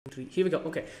Here we go.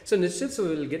 Okay, so Nisheeth, so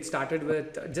we'll get started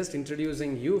with just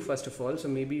introducing you first of all. So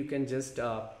maybe you can just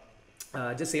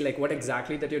say like what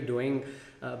exactly that you're doing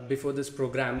before this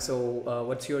program. So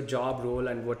what's your job role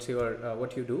and what's your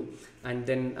what you do, and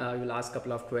then we'll ask a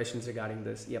couple of questions regarding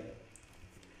this. Yep.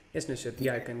 Yes, Nisheeth.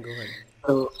 Yeah, you can go ahead.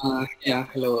 So,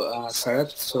 hello,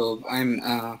 Sarath. So,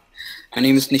 my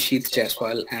name is Nisheeth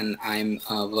Jaiswal, and I'm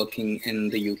working in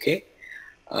the UK.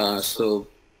 So,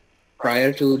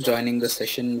 prior to joining the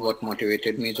session, what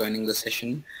motivated me joining the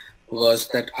session was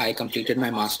that I completed my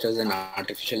master's in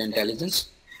artificial intelligence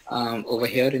over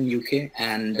here in UK,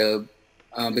 and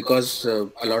because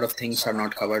a lot of things are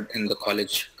not covered in the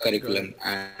college curriculum,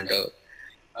 and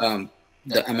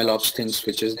the MLOps things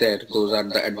which is there, those are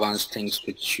the advanced things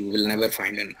which you will never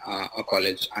find in a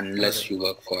college unless you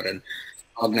work for an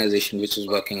organization which is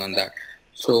working on that.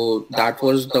 So that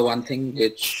was the one thing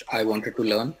which I wanted to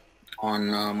learn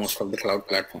on most of the cloud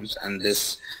platforms, and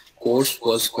this course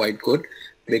was quite good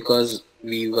because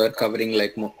we were covering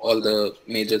like all the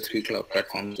major 3 cloud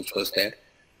platforms which was there.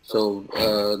 So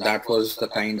that was the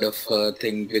kind of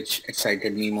thing which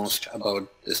excited me most about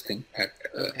this thing, that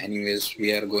anyways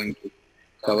we are going to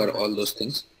cover all those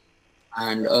things.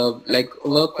 And like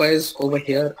work-wise over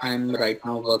here, I'm right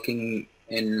now working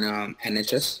in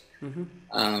NHS.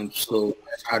 So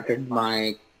I started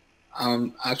my,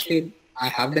 actually I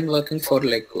have been working for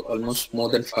like almost more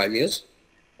than 5 years.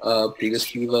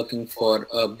 Previously working for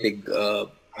a big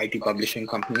IT publishing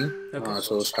company.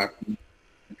 So starting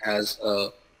as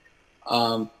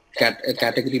a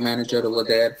category manager over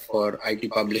there for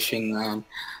IT publishing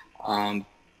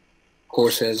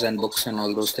courses and books and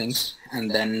all those things, and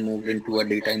then moved into a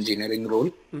data engineering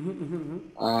role.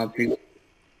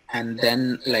 And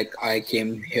then like I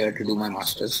came here to do my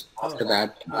master's. After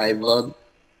that, I worked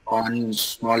on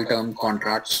small term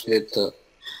contracts with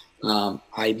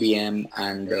IBM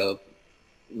and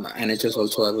NHS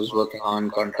also. I was working on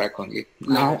contract only.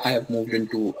 Now I have moved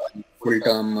into a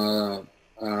full-term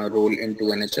role into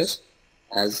NHS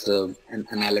as an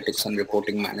analytics and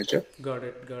reporting manager. Got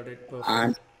it. Perfect.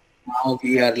 And now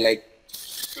we are like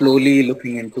slowly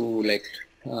looking into like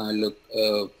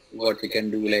what we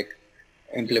can do, like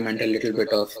implement a little bit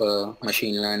of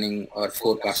machine learning or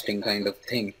forecasting kind of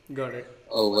thing. Got it.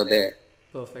 Over there.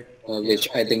 Perfect. Which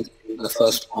I think is the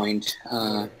first point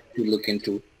to look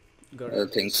into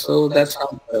things. So that's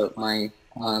how my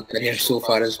career so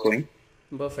far is going.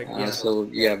 Perfect. So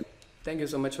yeah. Thank you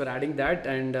so much for adding that,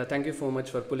 and thank you so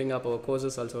much for pulling up our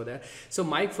courses also there. So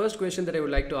my first question that I would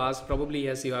like to ask, probably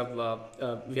yes, you have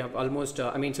we have almost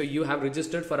I mean, so you have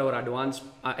registered for our advanced,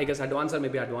 I guess advanced or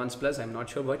maybe advanced plus, I'm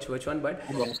not sure which one, but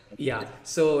yeah,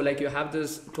 so like you have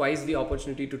this twice the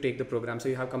opportunity to take the program. So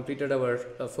you have completed our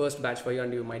first batch for you,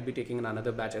 and you might be taking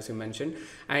another batch as you mentioned,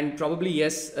 and probably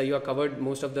yes, you have covered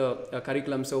most of the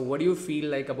curriculum. So what do you feel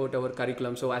like about our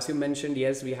curriculum? So as you mentioned,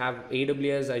 yes, we have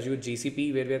AWS, Azure,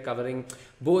 GCP, where we are covering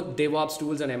both DevOps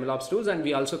tools and MLOps tools, and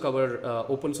we also cover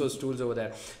open source tools over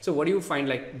there. So what do you find,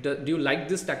 like do you like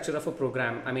this structure of a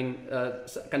program? I mean,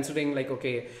 considering like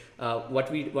okay,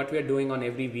 what we are doing on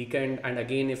every weekend, and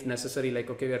again if necessary, like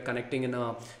okay, we are connecting in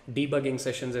a debugging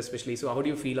sessions especially. So how do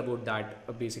you feel about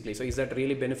that basically? So is that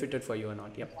really benefited for you or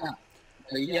not? Yep.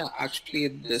 Yeah, actually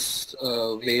this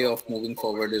way of moving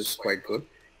forward is quite good.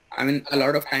 I mean, a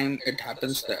lot of time it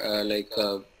happens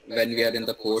when we are in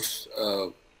the course,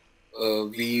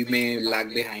 we may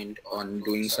lag behind on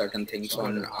doing certain things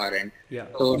on our end.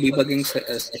 So debugging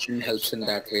session helps in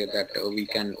that way, that we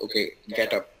can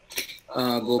get up,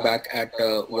 go back at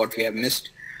what we have missed,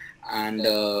 and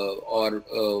or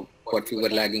what we were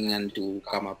lagging, and to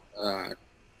come up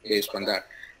based on that.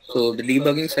 So the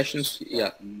debugging sessions,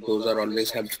 yeah, those are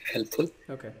always helpful.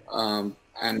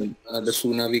 And the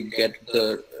sooner we get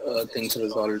the things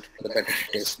resolved, the better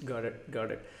it is. Got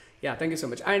it. Yeah, thank you so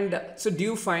much. And so do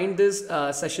you find this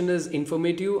session is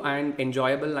informative and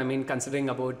enjoyable? I mean, considering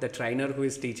about the trainer who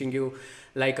is teaching you,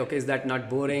 like, okay, is that not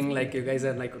boring? Like you guys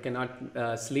are like, okay, not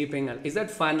sleeping. Is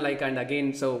that fun? Like, and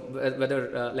again, so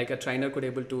whether like a trainer could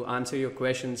able to answer your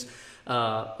questions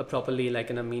properly,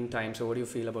 like in a meantime. So what do you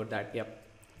feel about that? Yep.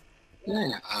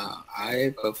 Yeah,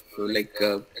 I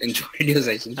enjoyed your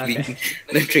sessions, being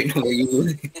the trainer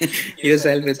you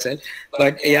yourself itself.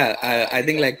 But yeah, I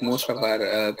think like most of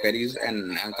our queries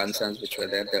and concerns which were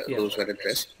there, those were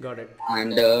addressed. Got it.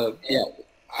 And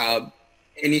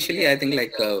initially I think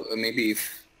like maybe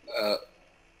if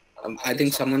I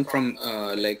think someone from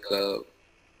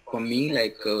for me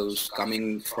like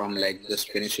coming from like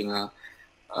just finishing a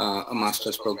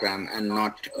master's program and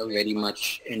not very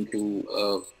much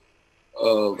into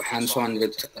hands-on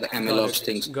with the MLOps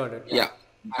things. Got it. Yeah.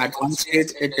 at one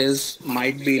stage it is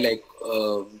might be like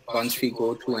once we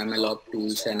go through MLOps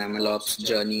tools and MLOps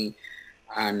journey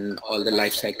and all the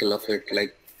life cycle of it,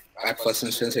 like at first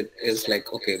instance it is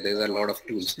like, okay, there's a lot of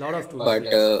tools, Lot of tools, but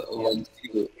yes. once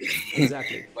you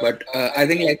Exactly. but I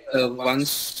think like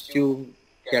once you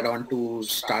get on to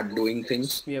start doing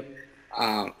things, Yep.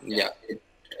 yeah,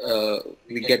 uh,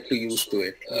 we get to used to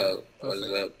it. Yeah. 'Cause,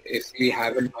 Perfect. if we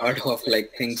haven't heard of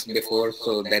like things before,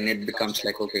 so then it becomes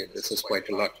like, okay, this is quite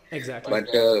a lot. Exactly. But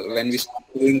when we start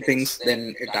doing things,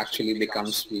 then it actually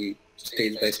becomes we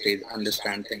stage by stage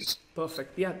understand things.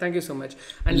 Perfect. Yeah. Thank you so much.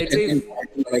 And let's I say think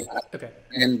if, like okay.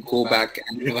 and go back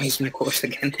and revise my course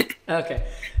again. Okay,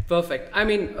 perfect. I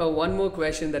mean, one more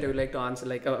question that I would like to answer,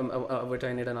 like, which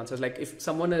I need an answer. Like, if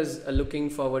someone is looking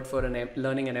forward for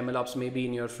learning an MLOps, maybe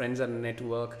in your friends and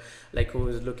network, like who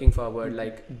is looking forward,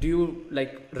 like, do you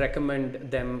like recommend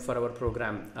them for our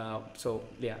program? So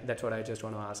yeah, that's what I just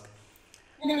want to ask.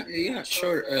 Yeah,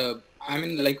 sure. I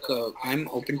mean, like, I'm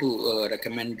open to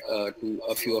recommend to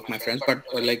a few of my friends, but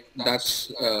like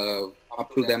that's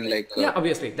up to them. Like, Yeah,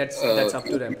 obviously that's up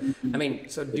to them. I mean,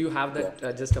 so do you have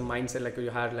that just a mindset like you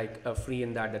had like a free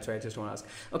in that? That's why I just want to ask.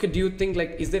 Okay, do you think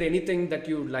like is there anything that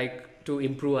you like to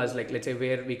improve as, like, let's say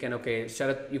where we can, okay,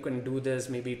 Sharath, you can do this,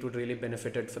 maybe it would really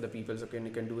benefit it for the people, so you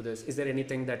can do this. Is there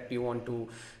anything that you want to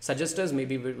suggest us?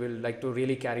 Maybe we'll like to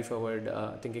really carry forward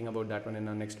thinking about that one in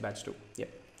our next batch too. Yeah.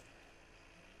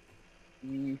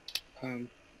 Mm, um,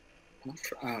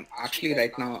 actually,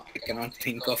 right now I cannot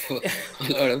think of a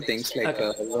lot of things like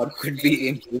Okay. what could be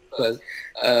improved, because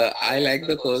I like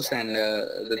the course, and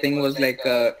the thing was like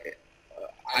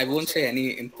I won't say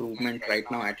any improvement right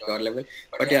now at your level,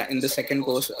 but yeah, in the second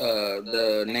course,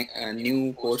 the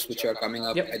new course which are coming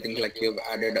up, I Yep. think like you've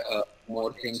added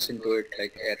more things into it,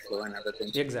 like airflow and other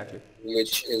things, Exactly.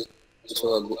 which is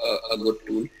also a good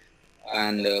tool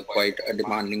and quite a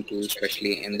demanding tool,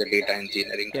 especially in the data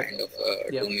engineering Yep. kind of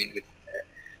Yep. domain.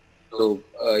 So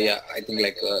yeah, I think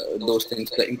like those things,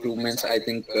 the improvements, I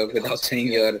think without saying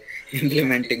you're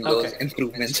implementing those Okay.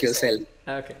 improvements yourself.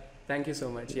 Okay. Thank you so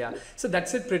much. Yeah. So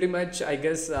that's it pretty much. I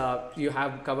guess you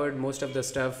have covered most of the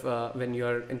stuff when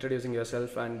you're introducing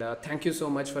yourself. And thank you so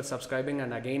much for subscribing.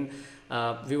 And again,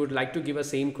 we would like to give a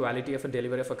same quality of a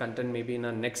delivery of a content maybe in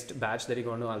a next batch that you're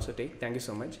going to also take. Thank you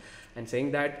so much. And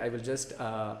saying that, I will just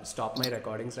stop my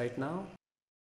recordings right now.